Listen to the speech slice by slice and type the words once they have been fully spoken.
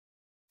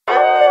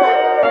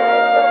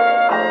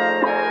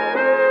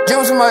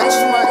Dribble2much.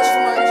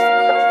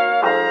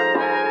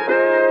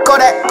 Go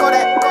that.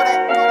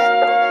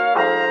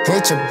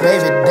 Hit your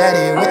baby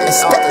daddy with the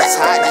step back.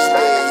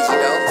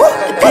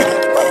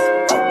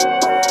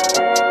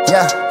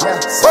 Yeah.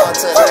 Salt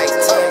to 19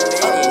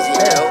 minutes, you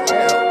know.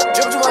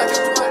 Dribble2much.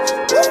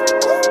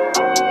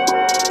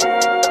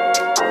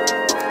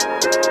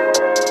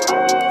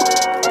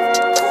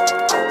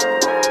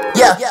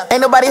 Yeah,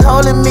 ain't nobody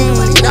holding me.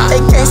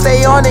 They can't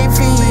stay on their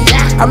feet.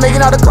 I'm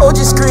making all the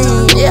coaches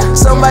scream.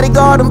 Somebody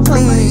guard them,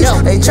 please.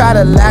 They try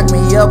to lock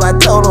me up. I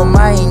told them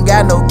I ain't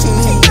got no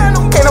key.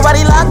 Can't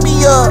nobody lock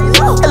me up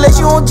unless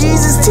you on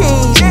Jesus'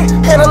 team.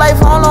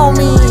 HandleLife all on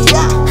me.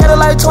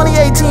 HandleLife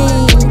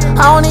 2018.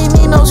 I don't even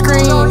need no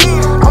screen.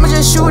 I'ma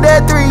just shoot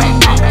that three.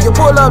 You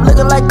pull up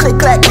looking like click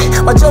clack.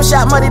 My jump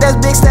shot money, that's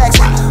big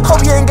stacks.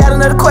 Hope you ain't got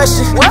another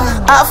question.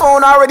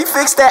 iPhone already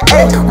fixed that.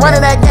 Ay,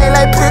 running that game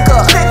like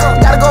pickup.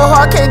 Gotta go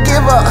hard, can't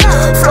give up.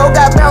 Flow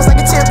got bounce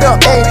like a tipped up.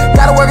 Ay,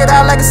 gotta work it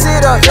out like a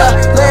sit up. Yeah,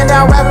 laying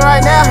down rapping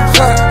right now.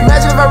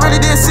 Imagine if I really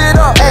did sit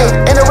up. Ay,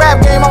 in the rap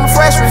game, I'm a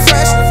freshman.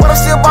 But I'm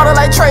still ballin'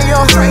 like Trey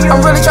Young.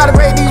 I'm really trying to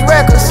break these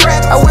records.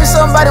 I wish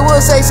somebody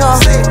would say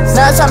something.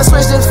 Now it's time to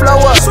switch this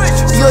flow up.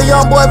 You a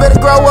young boy, better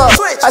grow up.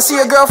 I see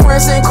a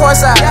girlfriend sitting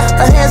courtside.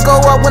 Her hands go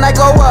up when I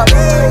go up.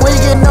 When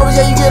you get nervous,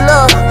 yeah, you get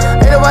love.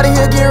 Ain't nobody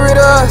here getting rid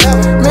of us.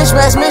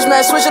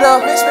 Mismatch, switch it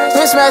up.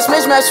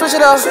 Mismatch, switch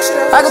it up.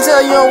 I can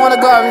tell you don't wanna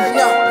guard me.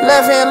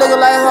 Left hand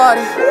looking like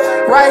Hardy.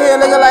 Right here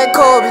looking like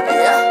Kobe.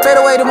 Fade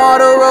away them all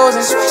the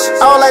roses.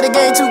 I don't like the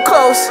game too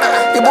close.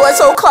 Your boy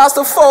so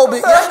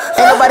claustrophobic.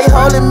 Ain't nobody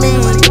holding me.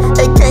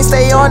 They can't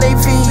stay on their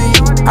feet.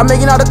 I'm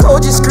making all the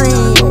coaches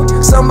scream.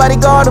 Somebody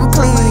guard them,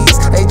 please.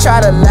 They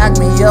try to lock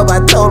me up. I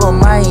told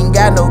them I ain't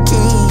got no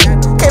key.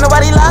 Can't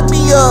nobody lock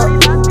me up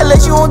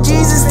unless you on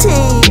Jesus'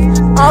 team.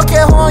 I don't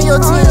care who on your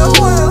team.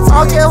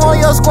 I don't care who on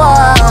your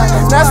squad.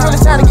 Now it's really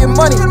time to get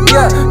money.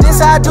 Yeah, this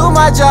how I do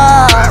my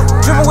job.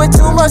 Dripping with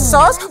too much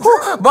sauce.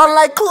 Ballin'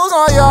 like clues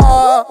on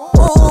y'all.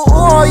 Ooh,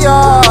 on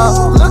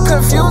y'all. Look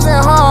confusing,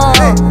 huh?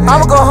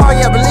 I'ma go hard,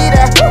 yeah, believe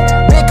that.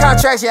 Big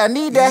contracts, yeah, I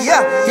need that.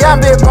 Yeah, I'm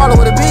big baller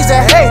with the bees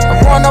at.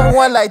 I'm going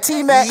 #1 like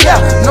T-Mac. Yeah,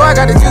 know I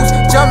got the juice.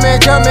 Jumping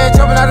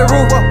out the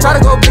roof. Try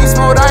to go beast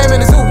mode, I am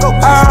in the zoo.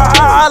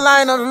 I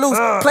lying on the loose.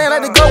 Playing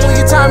like the GOAT when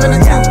you time in the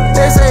two.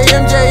 They say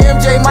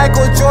MJ,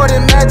 Michael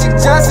Jordan, Magic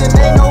Johnson,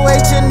 ain't no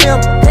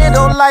H&M.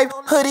 HandleLife,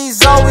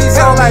 hoodies always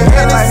on me.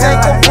 And it's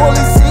ankle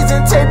bully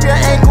season, tape your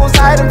ankles,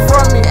 hide them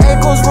from me.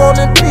 Ankles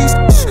rolling peace.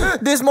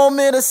 This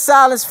moment of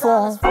silence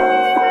for 'em.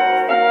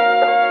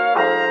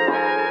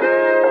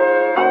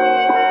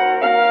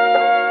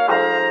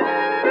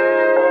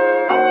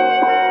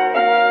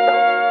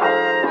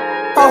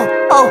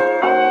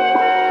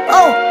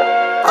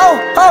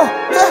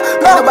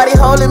 Ain't nobody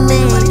holding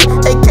me.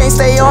 They can't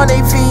stay on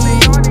their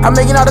feet. I'm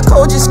making all the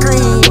coaches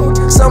scream.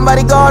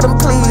 Somebody guard them,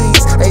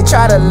 please. They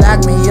try to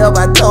lock me up.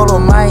 I told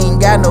them I ain't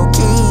got no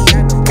key.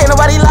 Can't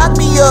nobody lock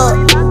me up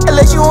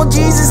unless you on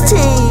Jesus'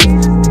 team.